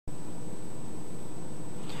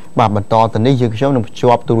បាទបន្តទៅនេះយើងខ្ញុំនឹងភ្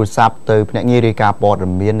ជាប់ទូរស័ព្ទទៅភ្នាក់ងាររាយការណ៍ព័ត៌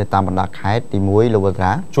មាននៅតាមបណ្ដាខេត្តទី1លោកវត្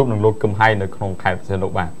រាជួបនឹងលោកកឹមហៃនៅក្នុងខេត្តផ្សេងលោ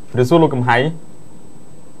កបាទឬសួរលោកកឹមហៃ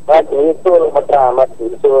បាទជំរាបសួរលោកវត្រាបាទជំ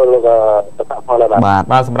រាបសួរលោកសកផលបាទ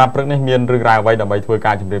បាទសម្រាប់ព្រឹកនេះមានរឿងរ៉ាវអ្វីដើម្បីធ្វើ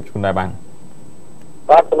ការជម្រាបជូនដែរបាទ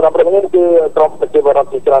បាទសម្រាប់ព្រឹកនេះគឺក្រុមប្រជាពលរដ្ឋ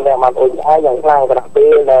ជាច្រើនអ្នកបានអុយអាយយ៉ាងខ្លាំងគណៈពេ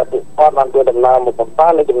លដែលពួកគាត់បានធ្វើដំណើរមកកំសា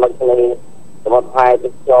ន្តនៅចំណុចនៃសមុទ្រថៃទឹ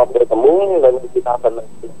កជាប់ទៅកមុំដែលមានទីតាំងទៅ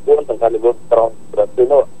4សង្កាត់លិវត្រង់ប្រទេស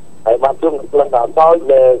នោះហើយបានជួបនឹងក្លិនដល់សោយ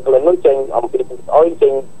ដែលក្លិននោះចេញអំពីស្អុយចេ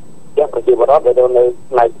ញจากប្រជាពលរដ្ឋដែលនៅ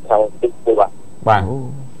ផ្នែកខាងទីបាទ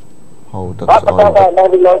ហូទឹកស្អុយបាទ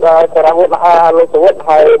ពីលោកសារវុធលោកសវុធ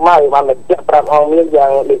ហើយមកបានបញ្ជាក់ប្រាប់អង្គមានយ៉ា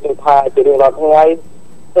ងដូចថាជារៀងរាល់ថ្ងៃ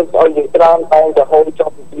ទឹកស្អុយជាច្រើនតែងតែហូរចុះ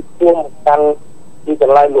ពីភូមិកាន់ទីក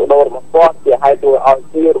ន្លែងលក់ដូររបស់គាត់ជាហេតុធ្វើឲ្យ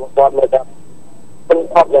ជារបស់គាត់នៅតែពេញ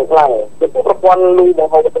ថប់យ៉ាងខ្លាំងគឺប្រព័ន្ធលូប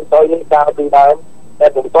ង្ហូរទឹកស្អុយនេះកាលពីដើមតែ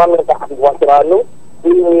ពុំទាន់មានការអភិវឌ្ឍច្រើននោះ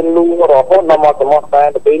គឺមានលូរហូតដល់មកសមុទ្រតែ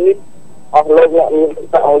ទៅពេលនេះអស់លោកអ្នកមានទឹក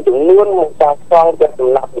ស្អុយចំនួនមកសាងសង់จากដំ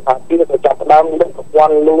ណាក់វិភាគទីទៅចាប់ផ្ដើមលើប្រព័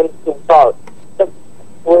ន្ធលូជំសល់ទឹក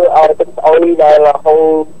ធ្វើឲ្យទឹកស្អុយដែលរហូ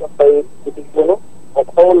តទៅទីនោះមក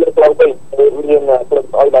ហូរលើផ្លូវទៅមានទឹក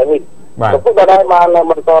ស្អុយដែរនេះបាទពុទ្ធដែរបាន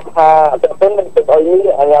បន្តថាតែប៉ុន្តែទឹកស្អុយនេះ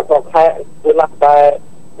អាញាធរខេត្តគឺណាស់តែ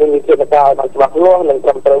មានវិធានការឲ្យបានច្បាស់លាស់និងត្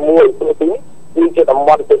រឹមត្រូវមួយព្រោះទីនេះជាតំប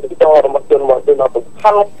ន់ទេសចររបស់ជនបរទេសដ៏សំ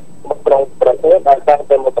ខាន់របស់ក្រុងប្រទេសដែល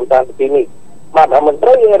តែមកកំសាន្តទីនេះបាទមន្ត្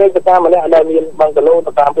រីរាជការម្នាក់ដែលមានបង្គឡូ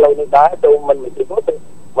ទៅតាមផ្លូវនេះដែរទៅមិនមានទីនោះទៅ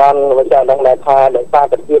បានវិចារដឹងដែរថាដោយសារ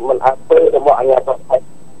តែភាពមិនអាចធ្វើរបស់អាញាធរខេត្ត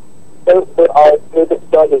ទៅធ្វើឲ្យគឺទឹក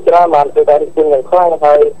ចរជាច្រើនបានធ្វើតែគុណយ៉ាងខ្លាំង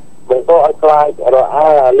ហើយបង្កឲ្យខ្លាចរអា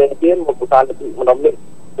លេងទៀនមកកំសាន្តទីម្ដុំនេះ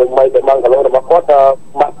ដើម្បីទៅបង្គឡូរបស់គាត់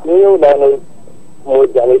បាត់ញៀវដែលនៅមួយ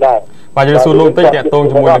យ៉ាងនេះដែរបាទយើងសួរលោកតិចតាក់ទង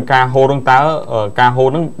ជាមួយនឹងការហូរនឹងតើការហូរ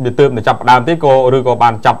នឹងវាទើបតែចាប់ផ្ដើមទេក៏ឬក៏បា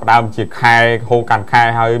នចាប់ផ្ដើមជាខែហូរកាន់ខែ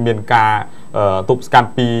ហើយមានការទប់ស្កាត់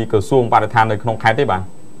ពីក្រសួងបរិស្ថាននៅក្នុងខេត្តទេបាទ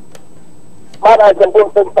បាទចំពោះ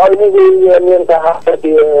ទឹកស្អុយនេះវាមានការ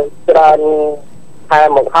ជាច្រើនខែ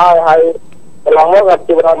មកហើយកន្លងមកប្រ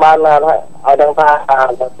ជាពលរដ្ឋបានឲ្យដឹងថា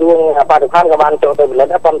ក្រសួងបរិស្ថានក៏បានចូលទៅពិនិត្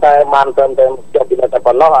យដែរប៉ុន្តែបានត្រឹមតែចូលពិនិត្យតែ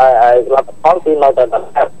ប៉ុណ្ណោះហើយលទ្ធផលគឺនៅតែដ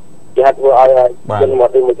ល់ជាហេតុធ្វើឲ្យជនមក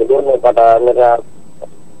ទីមួយចំនួនគាត់មាននិយា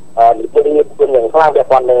យគុណយ៉ាងខ្លាំងពាក់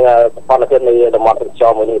ព័ន្ធនឹងសកម្មភាពនៃតំបន់ទឹកច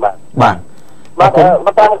រមួយនេះបាទបាទ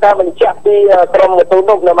តាមការបញ្ជាក់ពីក្រមមទូ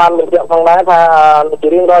នុកនៅបានបញ្ជាក់ផងដែរថាជា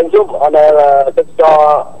រៀងរាល់យប់ដែលទឹកចរ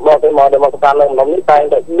មកទៅមកដល់មកស្ថាននៅម្ដុំនេះតែង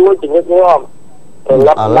តែលួចជាញឹកញាប់រល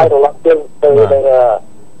ត់ជើងទៅ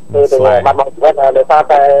បាត់បង់ជីវិតដោយសារ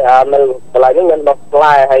តែនៅកន្លែងនេះមានដុតផ្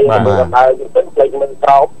លែហើយបើដើរទៅផ្លេចមិនក្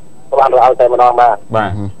រោបបានឲ្យតែម្ដង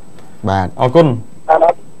បាទអរគុណ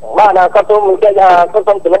បាទគាត់សូមបញ្ជាក់គាត់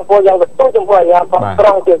សូមជំរាបសួរយ៉ាងបន្ទូចំពោះអាជ្ញាធរក្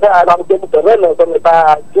រុងជាពិសេសអាដាមជាតិទៅវិញសូមមេត្តា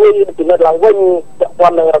ជួយពិនិត្យឡើងវិញពាក់ព័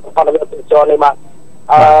ន្ធនឹងសកម្មភាពទេសចរនេះបាទ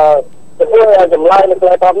ធ្វើចម្លើយនៅក្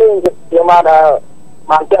នុងតបនេះខ្ញុំ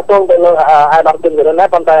បានទាក់ទងទៅនឹងអាដាមជាតិទៅវិញដែរ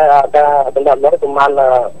ប៉ុន្តែការសម្រាប់នោះខ្ញុំបាន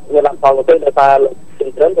មានលទ្ធផលទៅដោយសារជំ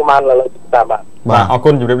រឿនប្រហែលលើតាមបាទអរគុ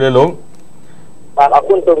ណជម្រាបលាលោកបាទអរ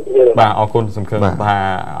គុណសូមជម្រាបបាទអរគុណសំខាន់ថា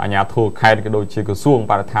អាជ្ញាធរខេត្តក៏ដូចជាក្រសួង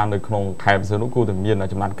បរិស្ថាននៅក្នុងខេត្តផ្សេងនោះគួរតែមាន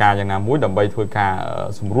ចំណាត់ការយ៉ាងណាមួយដើម្បីធ្វើការ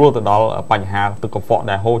សម្រួលទៅដល់បញ្ហាទឹកកខ្វក់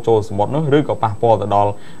ដែលហូរចូលសមុទ្រនោះឬក៏ប៉ះពាល់ទៅដ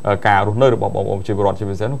ល់ការរស់នៅរបស់បងប្អូនប្រជាពលរដ្ឋជា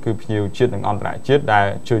ពិសេសនោះគឺភ្ញៀវជាតិនិងអន្តរជាតិដែល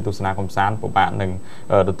ជួយទស្សនាកម្សាន្តពិបាកនឹង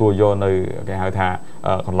ទទួលយកនៅគេហៅថា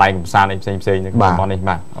កន្លែងកម្សាន្តផ្សេងនៅក្នុងតំបន់នេះ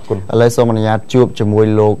បាទអរគុណឥឡូវសូមអនុញ្ញាតជួបជាមួយ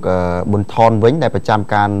លោកប៊ុនថនវិញដែលប្រចាំ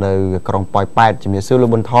ការនៅក្រុងប៉ោយប៉ែតជំរាបសួរលោ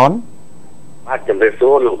កប៊ុនថនបាទជំរាបសួ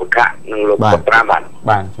រលោកបកៈនិងលោកបុត្រាបាទ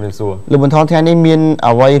ជំរាបសួរលោកបន្ថនថ្ងៃនេះមាន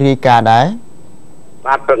អ្វីរាយការណ៍ដែរ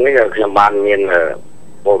បាទព្រឹកនេះខ្ញុំបានមាន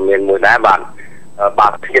ព័ត៌មានមួយដែរបា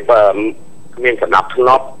ទភាពមានសម្ដាប់ធ្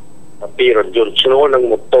នាប់ពីរថយន្តឈ្នួលនិង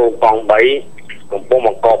ម៉ូតូកង់3កំពុងប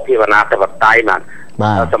ង្កភាពអនាធិបតេយ្យ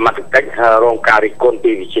បាទសមត្ថកិច្ចរងការរិះគន់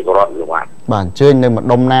ពីវិជាពលរដ្ឋលោកបាទអញ្ជើញនៅម្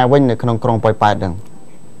ដុំណាវិញនៅក្នុងក្រុងប៉ោយប៉ែតហ្នឹង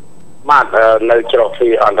បាទនៅច្រកទ្វា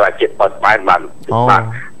រអន្តរជាតិប៉ោយប៉ែតបាទ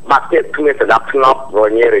ទៀតគ្មានសម្ដាប់ធ្នាប់រ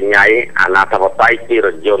ញ៉េរញ៉ៃអាណាធិបតេយ្យពីរ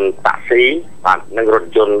ថយន្តតាក់ស៊ីបាទនិងរថ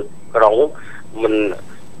យន្តក្រុងមិ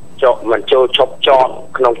នចូលឈប់ចត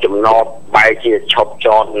ក្នុងចំណតបែរជាឈប់ច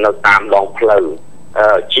តនៅតាមដងផ្លូវ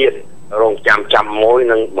ជាតិរងចាំមួយ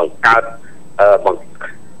នឹងបង្កើត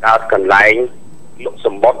កន្លែងលក់ស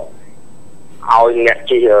ម្បត្តិឲ្យអ្នក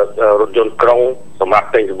ជិះរថយន្តក្រុងសម្រាប់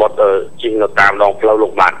ទិញសម្បត្តិជិះនៅតាមដងផ្លូវលោ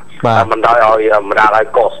កបាទបណ្ដោយឲ្យបណ្ដាលឲ្យ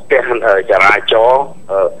កកស្ទះចរាចរណ៍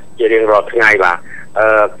ជារៀងរាល់ថ្ងៃបាទ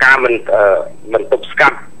ការមិនទប់ស្កា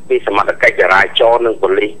ត់ពីសមត្ថកិច្ចចរាចរណ៍និងប៉ូ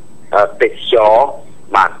លីសទេសចរ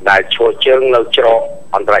បាទដែលឈរជើងនៅច្រក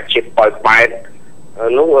អន្តរជាតិប៉ោយប៉ែត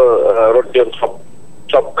នោះរថយន្តឈប់ច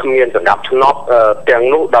ចប់គ្មានសម្រាប់ធ្នប់ទាំង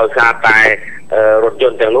នោះដោយសារតែរថយ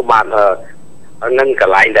ន្តទាំងនោះបាននឹងក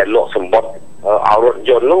ន្លែងដែលលក់សម្បត្តិឲ្យរថ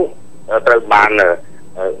យន្តនោះត្រូវបាន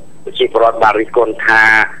ប្រជាពលរដ្ឋបានរិះគន់ថា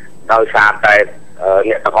ដោយសារតែ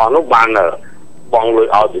អ្នកទាំងអស់នោះបានបងលុយ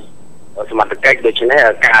ឲ្យសមត្ថកិច្ចដូច្នេះ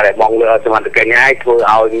ការដែលបងលុយឲ្យសមត្ថកិច្ចនេះធ្វើ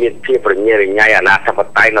ឲ្យមានភាពរញ៉េរញ៉ៃអាណាធិប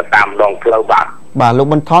តេយ្យនៅតាមដងផ្លូវបាទលោក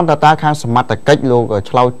បន្ថនតើខាងសមត្ថកិច្ចលោក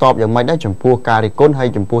ឆ្លើយតបយ៉ាងម៉េចដែរចំពោះការរិះគន់ហើយ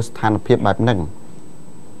ចំពោះស្ថានភាពបែបហ្នឹង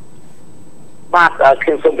បាទខ្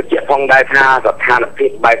ញុំសូមបញ្ជាក់ផងដែរថាស្ថានភា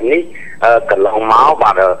ពបែបនេះកន្លងមក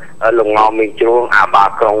បាទលោកងមីជ្រួងអាបា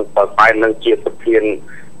ក្រុងប៉ោយប៉ែតនឹងជាប្រធាន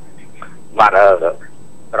បាទ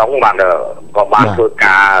ក្រុងបាទក៏បានធ្វើ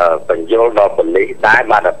ការបញ្យល់ដល់ប៉ូលីសដែរ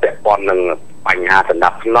បាទពាក់ព័ន្ធនឹងបញ្ហាសណ្ដា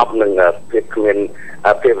ប់ធ្នាប់និងភាពគ្មាន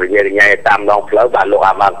ភាពរញ៉េរញ៉ៃតាមដងផ្លូវបាទលោក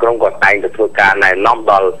អាបាក្រុងក៏តែងទៅធ្វើការណែនាំ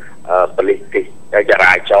ដល់ប៉ូលីសច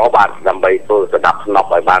រាចរណ៍បាទដើម្បីធ្វើសណ្ដាប់ធ្នាប់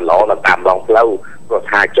ឲ្យបានល្អនៅតាមដងផ្លូវព្រោះ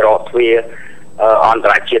ថាច្រកទ្វារអន្ត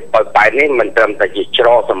រជាតិប៉ោយប៉ែតនេះមិនត្រឹមតែជាច្រ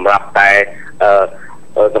កសម្រាប់តែ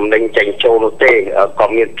តំណែងចេញចូលនោះទេក៏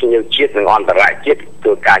មានភ្ញៀវជាតិនិងអន្តរជាតិធ្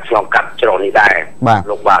វើការឆ្លងកាត់ច្រកនេះដែរ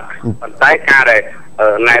លោកបាទប៉ុន្តែការដែល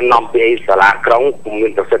ណែនាំពីសាលាក្រុងពុំមា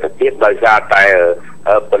នប្រសិទ្ធភាពដោយសារតែ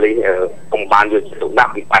ប៉ូលីសពុំបានយកចិត្តទុកដា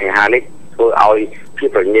ក់ពីបញ្ហានេះធ្វើឲ្យភាព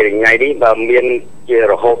រញ៉េរញ៉ៃនេះមានជា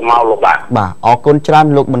រហូតមកលោកបាទអរគុណច្រើន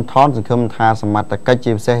លោកបន្ថនសង្ឃឹមថាសមត្ថកិច្ច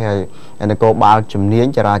ជាពិសេសនគរបាលជំនាញ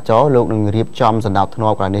ចរាចរណ៍លោកនឹងរៀបចំសណ្ដាប់ធ្នា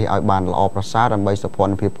ប់កន្លែងនេះឲ្យបានល្អប្រសើរដើម្បីសុខ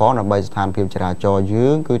ភាពផងដើម្បីស្ថានភាពចរាចរណ៍យើ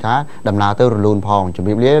ងគឺថាដំណើរទៅរលូនផងជំ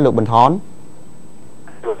រាបលាលោកបន្ថន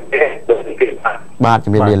បាទ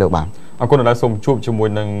ជំរាបលាលោកបាទអរគុណដែលសូមជួបជាមួយ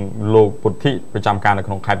នឹងលោកពុទ្ធិប្រចាំការនៅ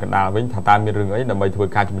ក្នុងខេត្តកណ្ដាលវិញថាតើមានរឿងអីដើម្បីធ្វើ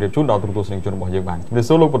ការជំរាបជូនដល់ទូរទស្សនិកជនរបស់យើងបានជំរាប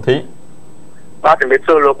សួរលោកពុទ្ធិបាទជំរាប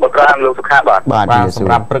សួរលោកបក្រាមលោកសុខាបាទស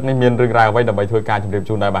ម្រាប់ព្រឹកនេះមានរឿងរ៉ាវអ្វីដើម្បីធ្វើការជំរាប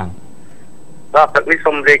ជូនដែរបានបាទព្រឹកនេះ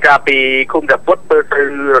សូមរាយការណ៍ពីឃុំតាពុតធ្វើទៅ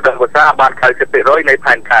រដូវវស្សាបាន 90% នៃ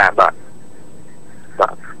ផែនការបាទ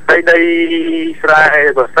ផ្ទៃដីស្រែ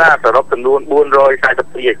វស្សាសរុបចំនួន442ហិក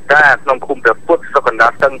តាក្នុងឃុំតាពុតស្រុកកណ្ដា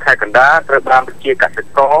លស្ទឹងខេត្តកណ្ដាលត្រូវបានប្រជាកសិ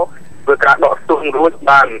ករធ្វើការដកស្ទូងរួច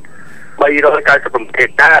បាន397ហិក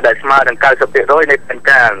តាដែលស្មើនឹង 90% នៃផែន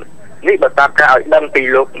ការនេះបើតាមការឲ្យដឹងពី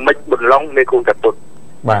លោកមិចប៊ុនឡុងនៃឃុំតាពុត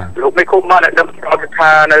បាទលោកមេឃុំបានដឹង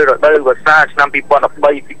ថានៅរដូវវស្សាឆ្នាំ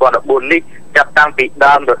2013-2014នេះចាប់តាំងពី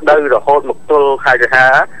ដើមរដូវរហូតមកទល់ខែសីហា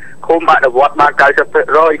ឃុំអនុវត្តបាន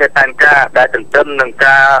 90% នៃផែនការដែលទន្ទឹមនឹង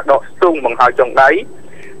ការដកស្ទូងបង្ហើយចុងដៃ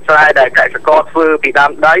ស្រែដែលកសិករធ្វើពីដើ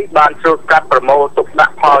មដៃបានស្រូបកាត់ប្រមូលទុកដា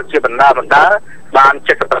ក់ផលជាបណ្ដាបាន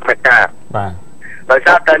75ហិកតាបាទដោយ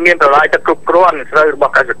សារតែមានប្រឡាយទឹកគ្រប់គ្រាន់ស្រូវរប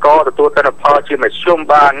ស់កសិករទទួលទិន្នផលជាមធ្យម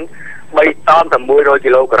បាន3តោន600គី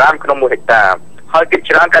ឡូក្រាមក្នុង1ហិកតាហើយគេ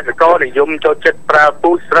ច្រើនកសិករនិយមចូលចិត្តប្រើ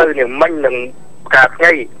ពូជស្រូវនាងមិញនិងផ្កាថ្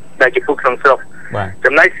ងៃដែលជាពូជក្នុងស្រុក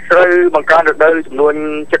ចំណែកស្រូវបង្កើនរដូវចំនួន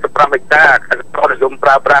75ហិកតាកសិករនិយមប្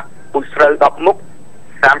រើប្រាស់ពូជស្រូវ10មុខ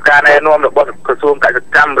តាមការណែនាំរបស់ក្រសួងកសិ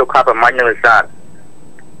កម្មរុក្ខាប្រមាញ់និងនេសាទ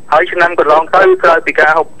ហើយឆ្នាំកន្លងទៅក្រោយពីកា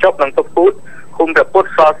រហូបចុកនិងទុកពូជឃុំតាពុត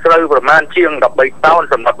សល់ស្រូវប្រមាណជាង13តោន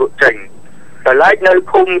សម្រាប់លក់ចេញតែឡែកនៅ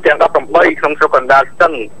ឃុំទាំង18ក្នុងស្រុកកណ្ដាលស្ទឹ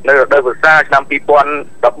ងនៅរដូវវស្សាឆ្នាំ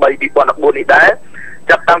2013-2014នេះដែរ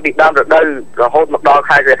ចាប់តាំងពីដើមរដូវរហូតមកដល់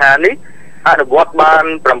ខែសីហានេះអនុវត្តបាន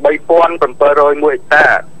8701ហិកតា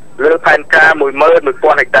លើផែនការ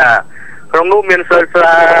11000ហិកតាក្នុងនោះមានស្រូវស្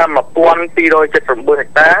រា1279ហិក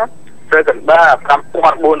តាស្រូវកណ្ដាល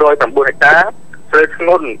5409ហិកតាស្រូវធ្ង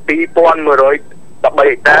ន់2113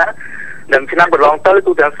ហិកតានិងឆ្នាំកន្លងទៅ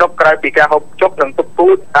ទូទាំងស្រុកក្រៅពីការហូបចុកនិងទុកពូ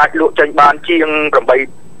ជអាចលក់ចេញបានជាង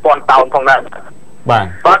8000តោនផងដែរ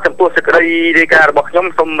បាទចំពោះសេចក្តីរាយការណ៍របស់ខ្ញុំ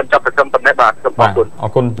សូមបញ្ចប់ត្រឹមប៉ុណ្ណេះបាទសូមអរគុណអ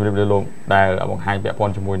រគុណជំរាបលាលោកដែលបង្ហាញពាក់ព័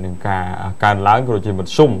ន្ធជាមួយនឹងការកើនឡើងក៏ដូចជាម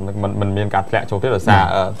ធ្យមមិនមានការធ្លាក់ចុះទេដោយសារ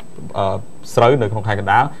ស្រូវនៅក្នុងខេត្តកណ្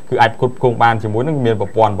ដាលគឺអាចផ្គត់ផ្គង់បានជាមួយនឹងមានប្រ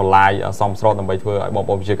ព័ន្ធបន្លាយសមស្របដើម្បីធ្វើឲ្យបង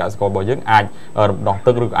ប្អូនប្រជាកសិកររបស់យើងអាចរំដោះ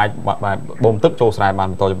ទឹកឬក៏អាចបូមទឹកចូលស្រែបាន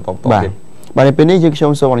បន្តទៀតបាទនៅពេលនេះយើងខ្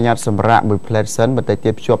ញុំសូមអនុញ្ញាតសម្រាប់មួយផ្លែតសិនបន្តិចទៀ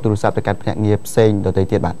តភ្ជាប់ទូរស័ព្ទទៅកាន់ភ្នាក់ងារផ្សេងដទៃ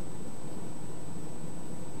ទៀតបាទ